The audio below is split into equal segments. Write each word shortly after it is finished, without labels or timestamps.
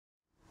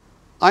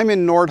I'm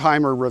in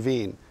Nordheimer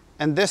Ravine,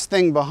 and this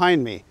thing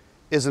behind me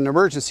is an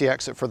emergency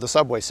exit for the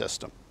subway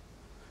system.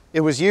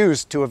 It was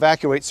used to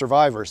evacuate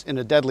survivors in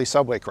a deadly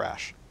subway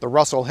crash, the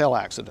Russell Hill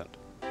accident.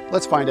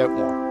 Let's find out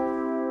more.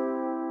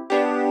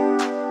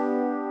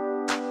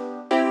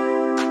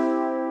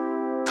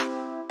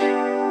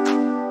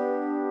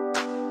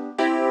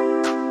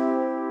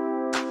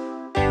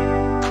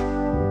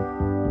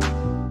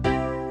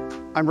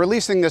 I'm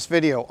releasing this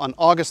video on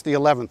August the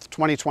 11th,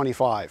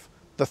 2025,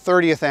 the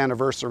 30th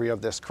anniversary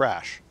of this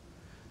crash.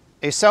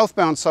 A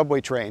southbound subway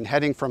train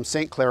heading from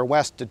St. Clair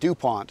West to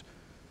DuPont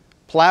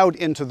plowed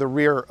into the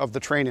rear of the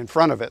train in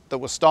front of it that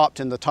was stopped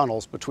in the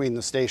tunnels between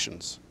the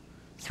stations.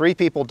 3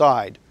 people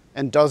died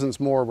and dozens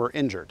more were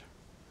injured.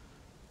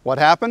 What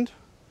happened?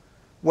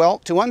 Well,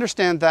 to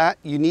understand that,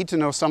 you need to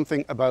know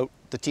something about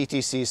the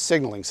TTC's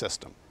signaling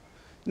system.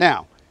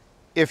 Now,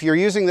 if you're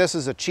using this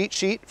as a cheat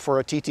sheet for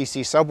a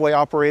TTC subway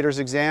operator's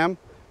exam,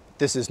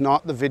 this is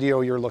not the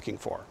video you're looking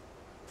for.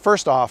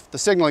 First off, the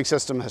signaling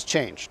system has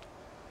changed.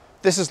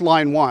 This is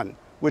line 1,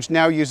 which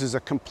now uses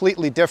a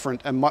completely different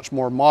and much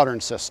more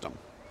modern system.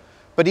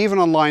 But even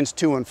on lines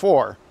 2 and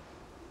 4,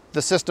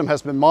 the system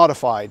has been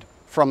modified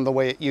from the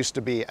way it used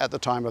to be at the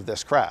time of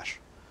this crash.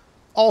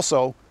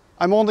 Also,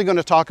 I'm only going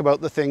to talk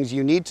about the things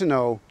you need to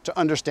know to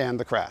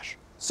understand the crash.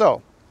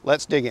 So,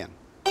 let's dig in.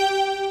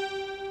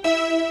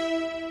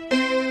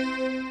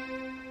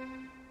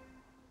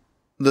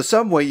 The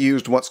subway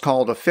used what's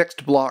called a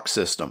fixed block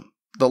system.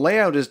 The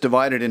layout is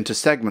divided into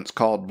segments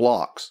called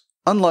blocks.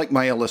 Unlike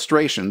my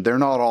illustration, they're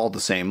not all the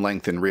same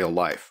length in real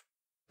life.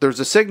 There's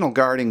a signal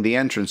guarding the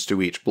entrance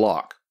to each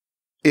block.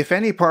 If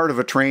any part of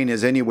a train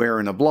is anywhere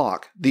in a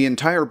block, the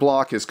entire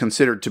block is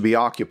considered to be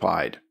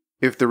occupied.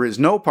 If there is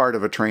no part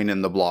of a train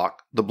in the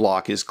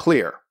block is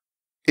clear.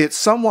 It's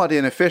somewhat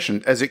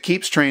inefficient as it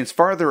keeps trains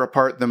farther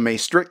apart than may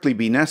strictly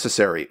be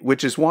necessary,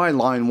 which is why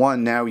Line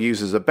 1 now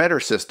uses a better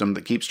system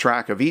that keeps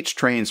track of each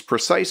train's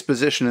precise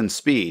position and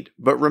speed.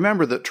 But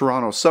remember that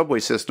Toronto's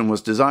subway system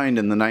was designed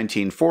in the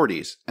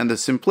 1940s, and the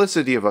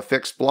simplicity of a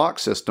fixed block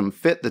system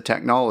fit the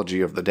technology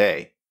of the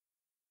day.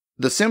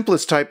 The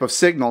simplest type of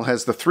signal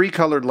has the 3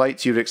 colored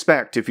lights you'd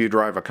expect if you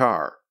drive a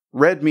car.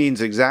 Red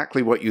means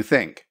exactly what you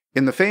think.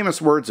 In the famous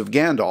words of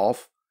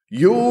Gandalf,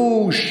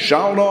 "You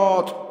shall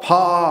not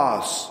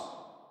pass."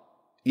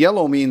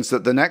 Yellow means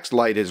that the next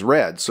light is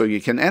red, so you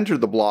can enter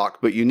the block,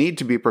 but you need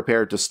to be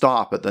prepared to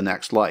stop at the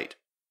next light.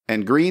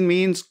 And green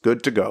means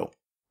good to go.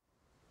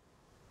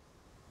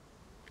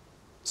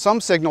 Some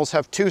signals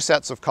have 2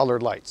 sets of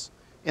colored lights.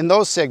 In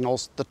those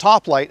signals, the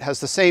top light has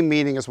the same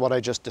meaning as what I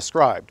just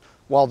described,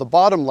 while the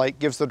bottom light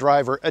gives the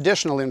driver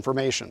additional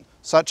information,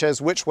 such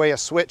as which way a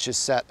switch is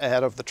set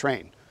ahead of the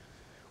train.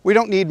 We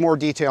don't need more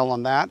detail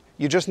on that.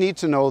 You just need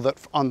to know that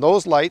on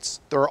those lights,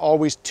 there are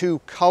always 2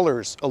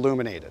 colors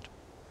illuminated.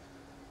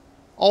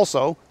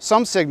 Also,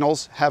 some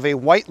signals have a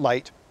white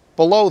light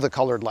below the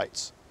colored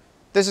lights.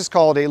 This is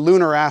called a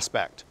lunar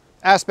aspect.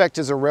 Aspect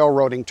is a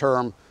railroading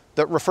term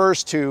that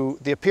refers to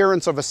the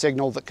appearance of a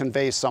signal that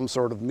conveys some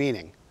sort of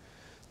meaning.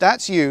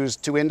 That's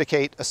used to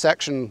indicate a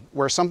section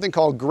where something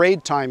called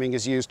grade timing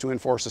is used to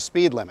enforce a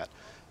speed limit,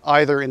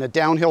 either in a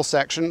downhill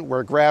section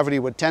where gravity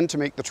would tend to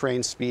make the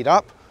train speed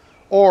up,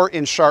 or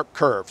in sharp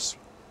curves.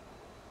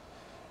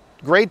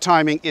 Grade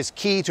timing is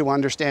key to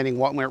understanding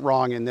what went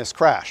wrong in this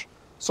crash.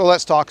 So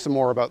let's talk some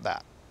more about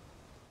that.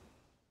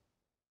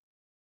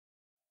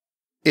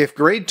 If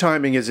grade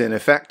timing is in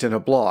effect in a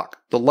block,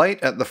 the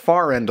light at the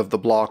far end of the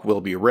block will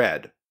be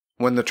red.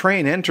 When the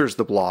train enters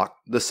the block,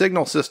 the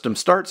signal system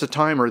starts a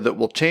timer that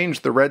will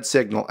change the red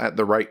signal at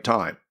the right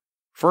time.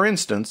 For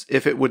instance,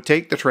 if it would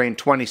take the train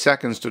 20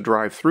 seconds to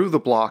drive through the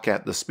block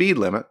at the speed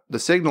limit, the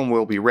signal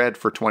will be red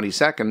for 20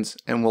 seconds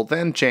and will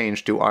then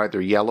change to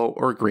either yellow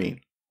or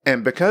green.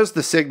 And because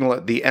the signal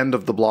at the end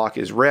of the block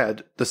is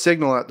red, the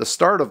signal at the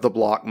start of the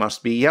block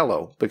must be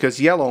yellow, because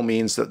yellow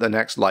means that the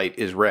next light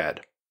is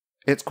red.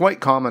 It's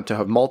quite common to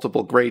have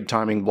multiple grade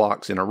timing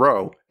blocks in a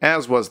row,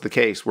 as was the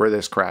case where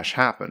this crash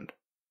happened.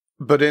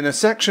 But in a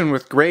section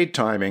with grade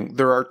timing,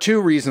 there are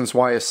 2 reasons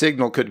why a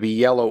signal could be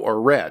yellow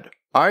or red.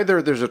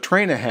 Either there's a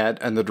train ahead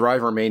and the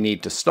driver may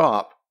need to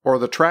stop, or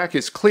the track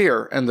is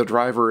clear and the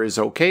driver is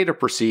okay to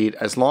proceed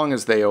as long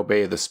as they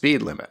obey the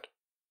speed limit.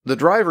 The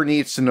driver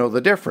needs to know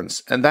the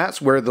difference, and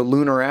that's where the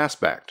lunar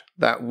aspect,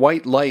 that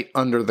white light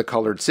under the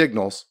colored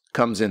signals,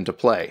 comes into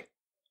play.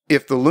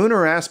 If the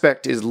lunar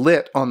aspect is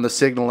lit on the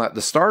signal at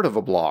the start of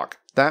a block,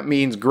 that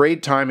means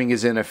grade timing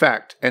is in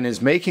effect and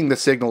is making the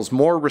signals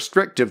more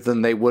restrictive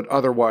than they would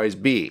otherwise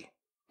be.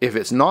 If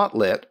it's not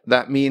lit,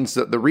 that means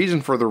that the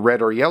reason for the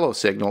red or yellow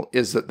signal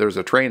is that there's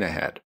a train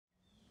ahead.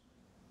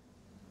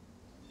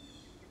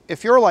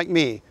 If you're like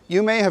me,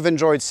 you may have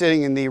enjoyed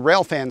sitting in the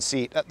railfan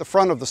seat at the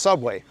front of the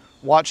subway,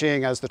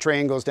 watching as the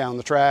train goes down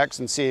the tracks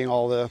and seeing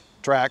all the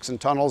tracks and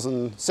tunnels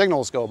and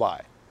signals go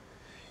by.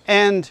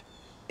 And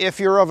if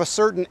you're of a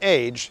certain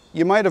age,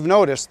 you might have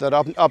noticed that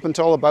up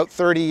until about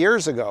 30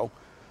 years ago,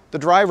 the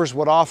drivers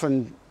would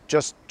often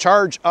just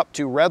charge up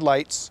to red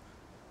lights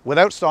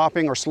without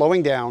stopping or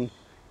slowing down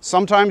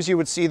Sometimes you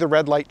would see the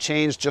red light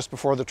change just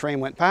before the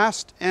train went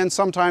past, and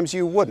sometimes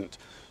you wouldn't.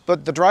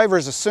 But the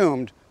drivers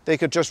assumed they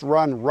could just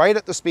run right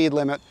at the speed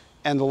limit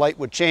and the light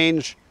would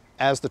change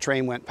as the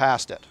train went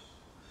past it.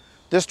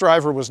 This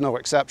driver was no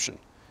exception,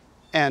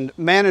 and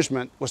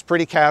management was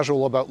pretty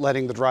casual about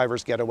letting the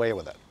drivers get away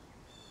with it.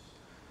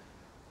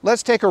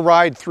 Let's take a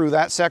ride through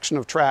that section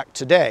of track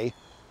today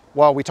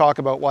while we talk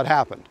about what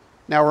happened.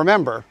 Now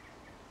remember,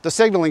 the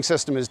signaling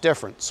system is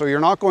different, so you're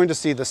not going to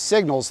see the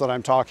signals that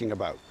I'm talking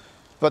about,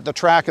 but the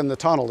track and the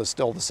tunnel is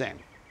still the same.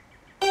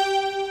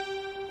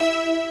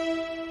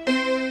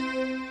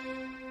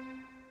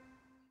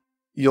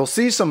 You'll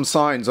see some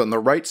signs on the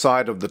right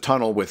side of the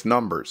tunnel with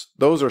numbers.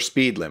 Those are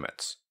speed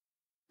limits.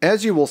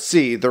 As you will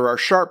see, there are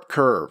sharp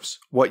curves.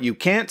 What you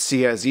can't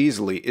see as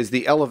easily is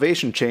the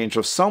elevation change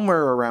of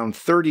somewhere around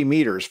 30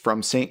 meters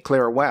from St.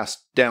 Clair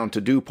West down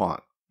to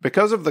DuPont.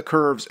 Because of the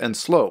curves and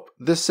slope,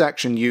 this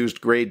section used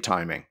grade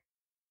timing.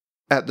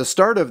 At the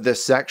start of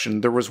this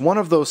section, there was one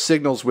of those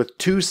signals with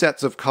two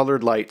sets of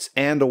colored lights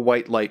and a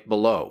white light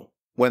below.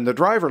 When the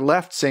driver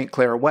left St.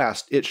 Clair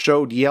West, it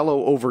showed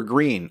yellow over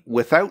green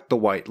without the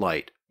white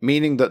light,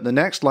 meaning that the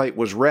next light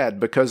was red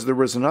because there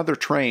was another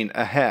train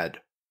ahead.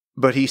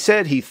 But he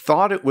said he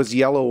thought it was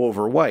yellow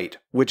over white,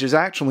 which is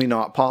actually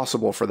not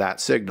possible for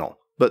that signal.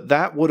 But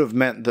that would have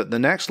meant that the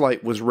next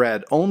light was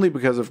red only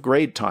because of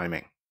grade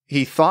timing.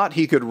 He thought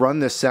he could run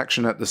this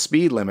section at the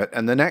speed limit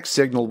and the next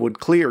signal would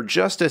clear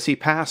just as he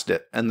passed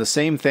it, and the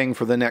same thing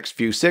for the next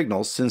few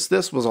signals since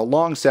this was a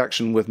long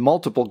section with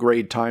multiple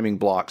grade timing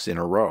blocks in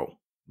a row.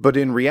 But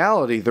in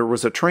reality, there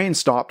was a train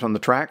stopped on the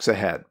tracks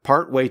ahead,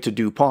 partway to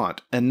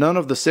DuPont, and none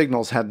of the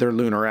signals had their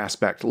lunar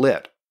aspect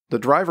lit. The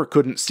driver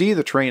couldn't see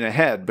the train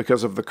ahead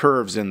because of the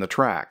curves in the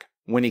track.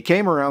 When he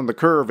came around the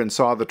curve and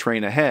saw the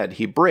train ahead,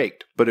 he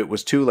braked, but it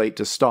was too late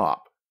to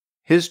stop.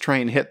 His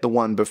train hit the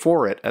one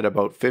before it at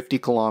about 50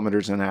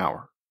 kilometers an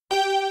hour.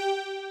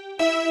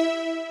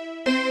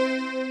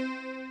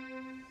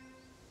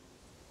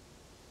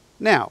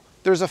 Now,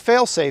 there's a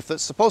failsafe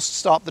that's supposed to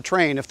stop the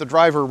train if the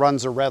driver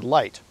runs a red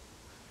light.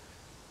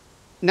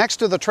 Next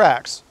to the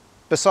tracks,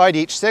 beside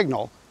each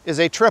signal, is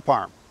a trip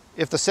arm.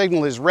 If the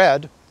signal is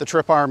red, the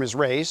trip arm is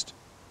raised,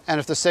 and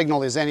if the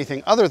signal is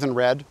anything other than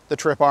red, the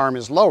trip arm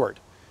is lowered.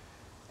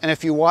 And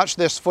if you watch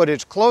this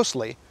footage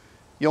closely,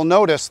 you'll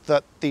notice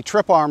that the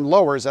trip arm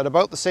lowers at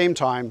about the same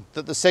time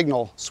that the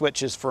signal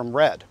switches from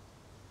red.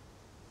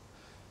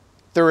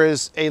 There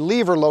is a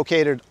lever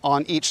located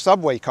on each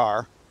subway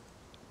car,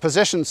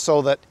 positioned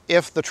so that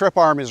if the trip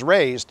arm is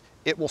raised,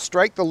 it will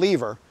strike the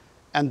lever,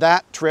 and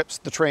that trips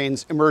the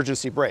train's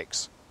emergency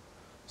brakes.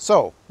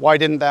 So, why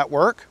didn't that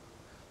work?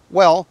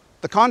 Well,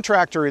 the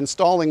contractor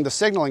installing the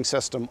signaling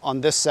system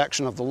on this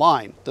section of the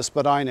line, the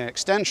Spadina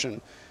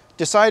extension,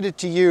 decided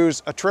to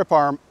use a trip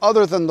arm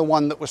other than the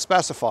one that was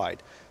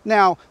specified.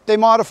 Now, they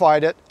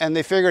modified it and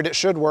they figured it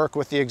should work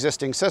with the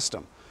existing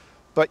system,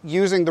 but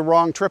using the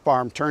wrong trip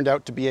arm turned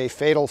out to be a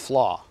fatal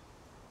flaw.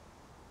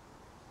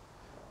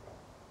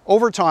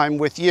 Over time,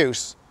 with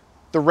use,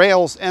 the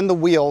rails and the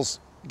wheels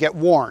get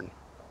worn.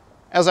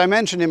 As I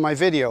mentioned in my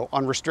video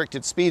on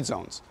restricted speed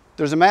zones,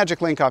 there's a magic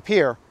link up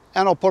here,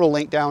 and I'll put a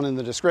link down in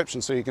the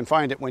description so you can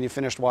find it when you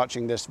finished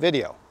watching this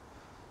video.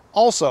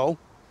 Also,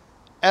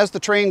 as the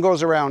train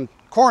goes around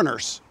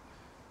corners,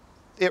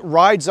 it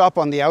rides up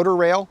on the outer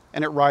rail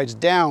and it rides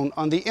down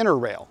on the inner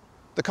rail.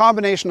 The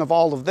combination of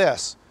all of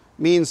this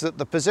means that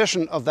the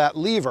position of that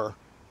lever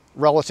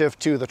relative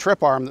to the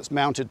trip arm that's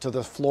mounted to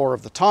the floor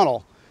of the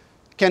tunnel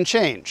can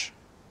change.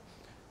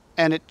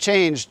 And it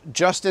changed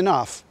just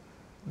enough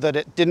that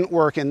it didn't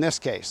work in this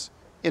case.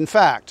 In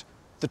fact,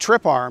 the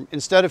trip arm,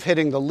 instead of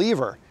hitting the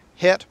lever,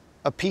 hit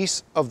a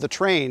piece of the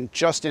train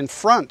just in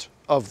front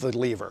of the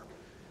lever.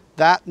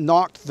 That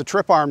knocked the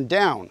trip arm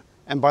down,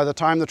 and by the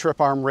time the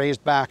trip arm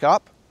raised back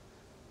up,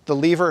 the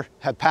lever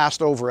had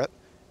passed over it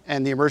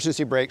and the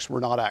emergency brakes were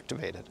not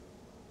activated.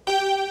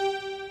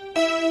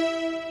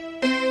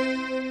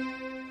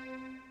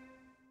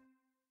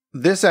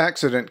 This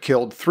accident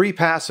killed 3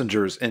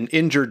 passengers and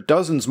injured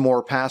dozens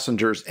more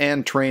passengers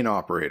and train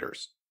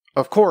operators.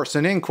 Of course,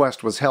 an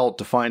inquest was held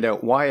to find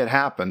out why it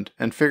happened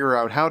and figure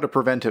out how to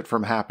prevent it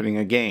from happening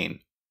again.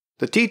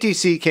 The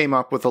TTC came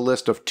up with a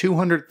list of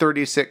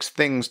 236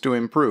 things to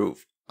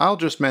improve. I'll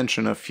just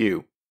mention a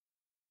few.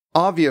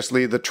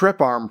 Obviously, the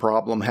trip arm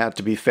problem had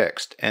to be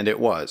fixed, and it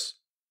was.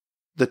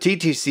 The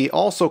TTC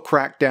also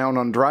cracked down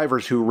on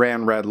drivers who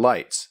ran red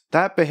lights.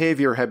 That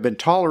behavior had been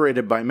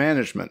tolerated by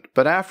management,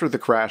 but after the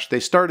crash they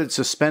started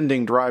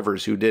suspending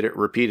drivers who did it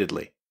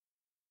repeatedly.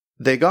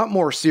 They got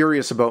more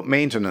serious about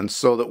maintenance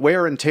so that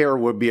wear and tear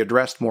would be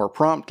addressed more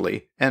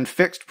promptly, and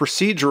fixed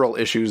procedural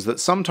issues that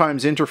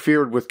sometimes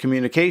interfered with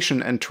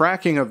communication and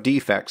tracking of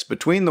defects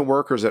between the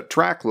workers at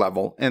track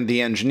level and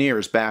the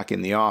engineers back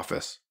in the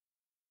office.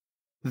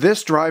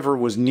 This driver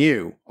was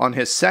new, on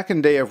his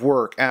second day of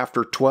work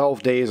after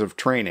 12 days of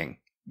training.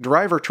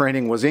 Driver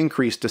training was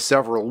increased to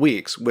several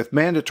weeks, with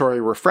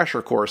mandatory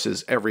refresher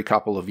courses every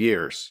couple of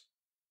years.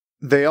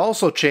 They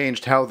also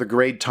changed how the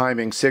grade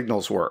timing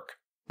signals work.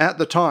 At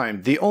the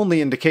time, the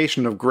only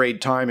indication of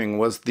grade timing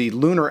was the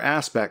lunar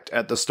aspect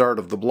at the start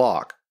of the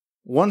block.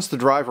 Once the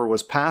driver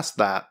was past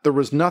that, there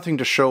was nothing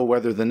to show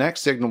whether the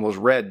next signal was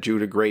red due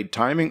to grade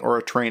timing or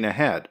a train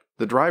ahead.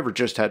 The driver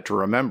just had to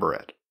remember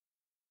it.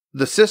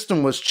 The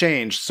system was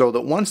changed so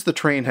that once the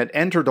train had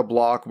entered a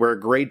block where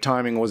grade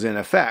timing was in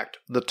effect,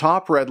 the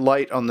top red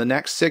light on the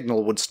next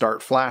signal would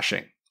start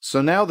flashing.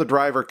 So now the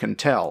driver can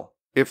tell.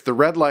 If the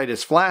red light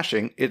is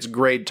flashing, it's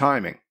grade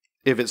timing.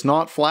 If it's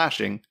not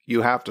flashing,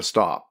 you have to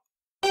stop.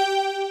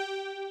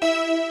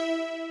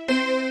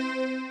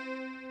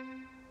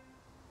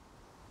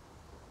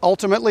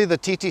 Ultimately, the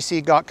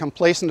TTC got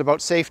complacent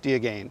about safety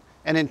again,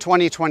 and in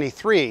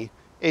 2023,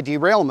 a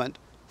derailment,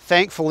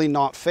 thankfully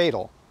not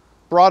fatal,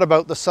 brought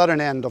about the sudden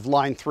end of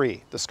Line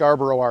 3, the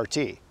Scarborough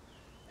RT.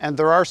 And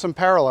there are some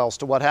parallels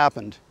to what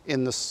happened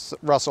in the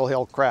Russell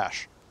Hill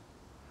crash.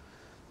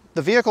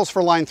 The vehicles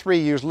for Line 3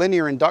 use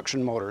linear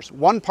induction motors,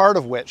 one part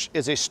of which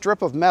is a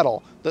strip of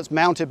metal that's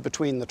mounted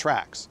between the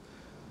tracks.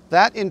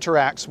 That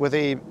interacts with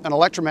an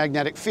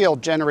electromagnetic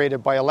field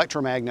generated by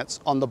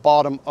electromagnets on the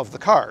bottom of the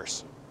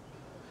cars.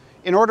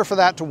 In order for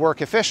that to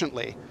work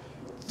efficiently,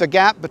 the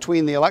gap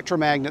between the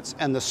electromagnets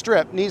and the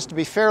strip needs to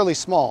be fairly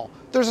small.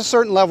 There's a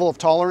certain level of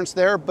tolerance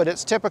there, but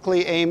it's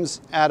typically aims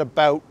at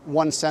about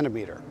 1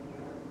 centimeter.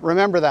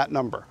 Remember that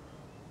number.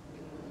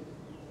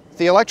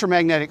 The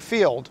electromagnetic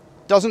field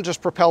doesn't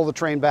just propel the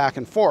train back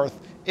and forth,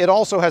 it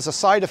also has a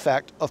side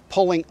effect of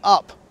pulling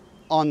up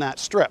on that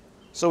strip,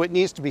 so it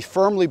needs to be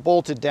firmly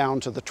bolted down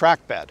to the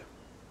track bed.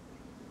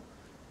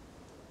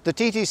 The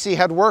TTC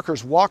had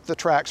workers walk the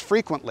tracks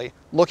frequently,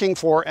 looking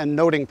for and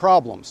noting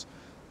problems.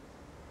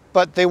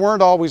 But they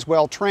weren't always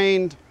well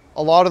trained.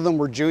 A lot of them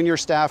were junior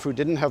staff who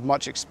didn't have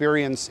much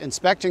experience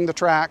inspecting the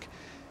track,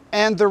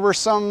 and there were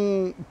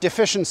some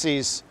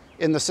deficiencies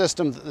in the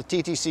system that the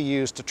TTC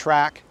used to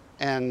track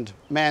and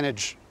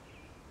manage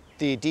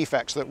the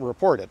defects that were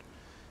reported.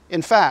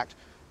 In fact,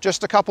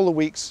 just a couple of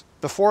weeks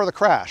before the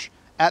crash,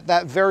 at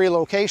that very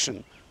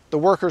location, the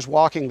workers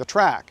walking the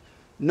track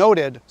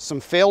noted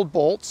some failed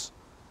bolts.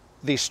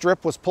 The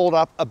strip was pulled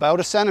up about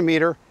 1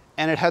 centimeter,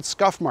 and it had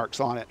scuff marks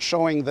on it,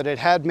 showing that it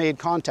had made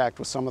contact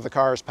with some of the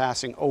cars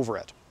passing over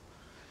it.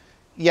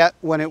 Yet,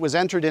 when it was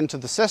entered into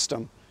the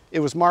system,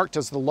 it was marked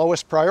as the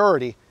lowest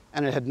priority,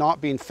 and it had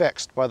not been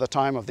fixed by the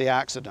time of the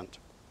accident.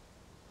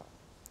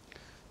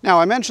 Now,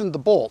 I mentioned the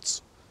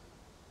bolts.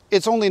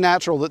 It's only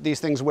natural that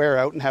these things wear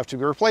out and have to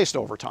be replaced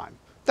over time.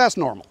 That's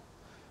normal.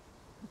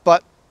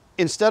 But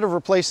instead of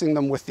replacing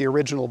them with the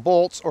original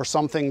bolts or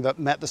something that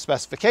met the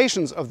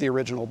specifications of the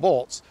original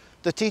bolts,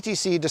 the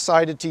TTC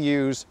decided to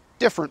use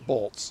different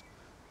bolts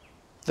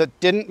that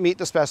didn't meet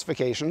the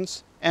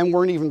specifications and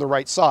weren't even the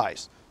right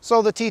size.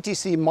 So the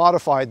TTC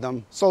modified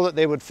them so that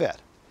they would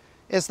fit.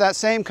 It's that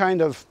same kind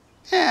of,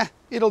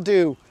 it'll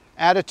do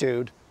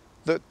attitude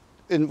that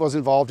was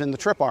involved in the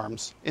trip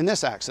arms in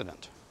this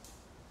accident.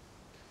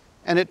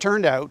 And it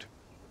turned out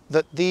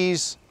that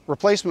these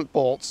replacement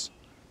bolts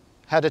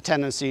had a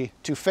tendency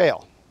to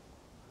fail.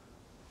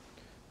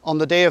 On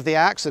the day of the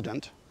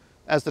accident,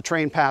 as the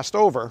train passed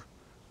over,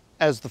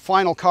 as the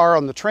final car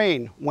on the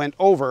train went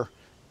over,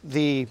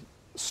 the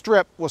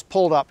strip was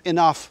pulled up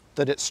enough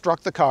that it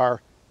struck the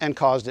car and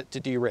caused it to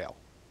derail.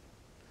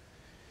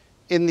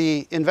 In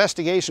the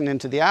investigation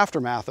into the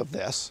aftermath of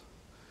this,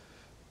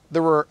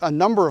 there were a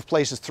number of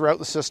places throughout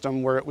the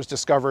system where it was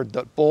discovered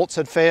that bolts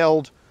had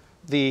failed,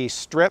 the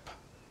strip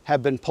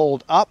had been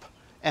pulled up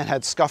and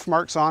had scuff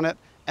marks on it,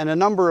 and a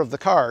number of the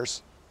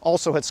cars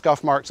also had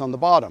scuff marks on the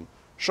bottom,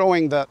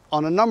 showing that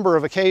on a number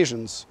of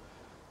occasions,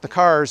 the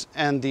cars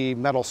and the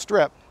metal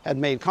strip had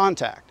made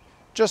contact,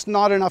 just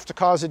not enough to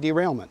cause a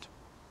derailment,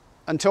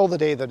 until the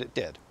day that it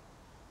did.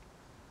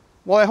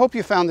 Well, I hope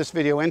you found this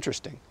video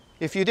interesting.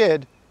 If you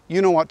did,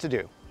 you know what to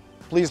do.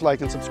 Please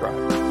like and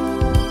subscribe.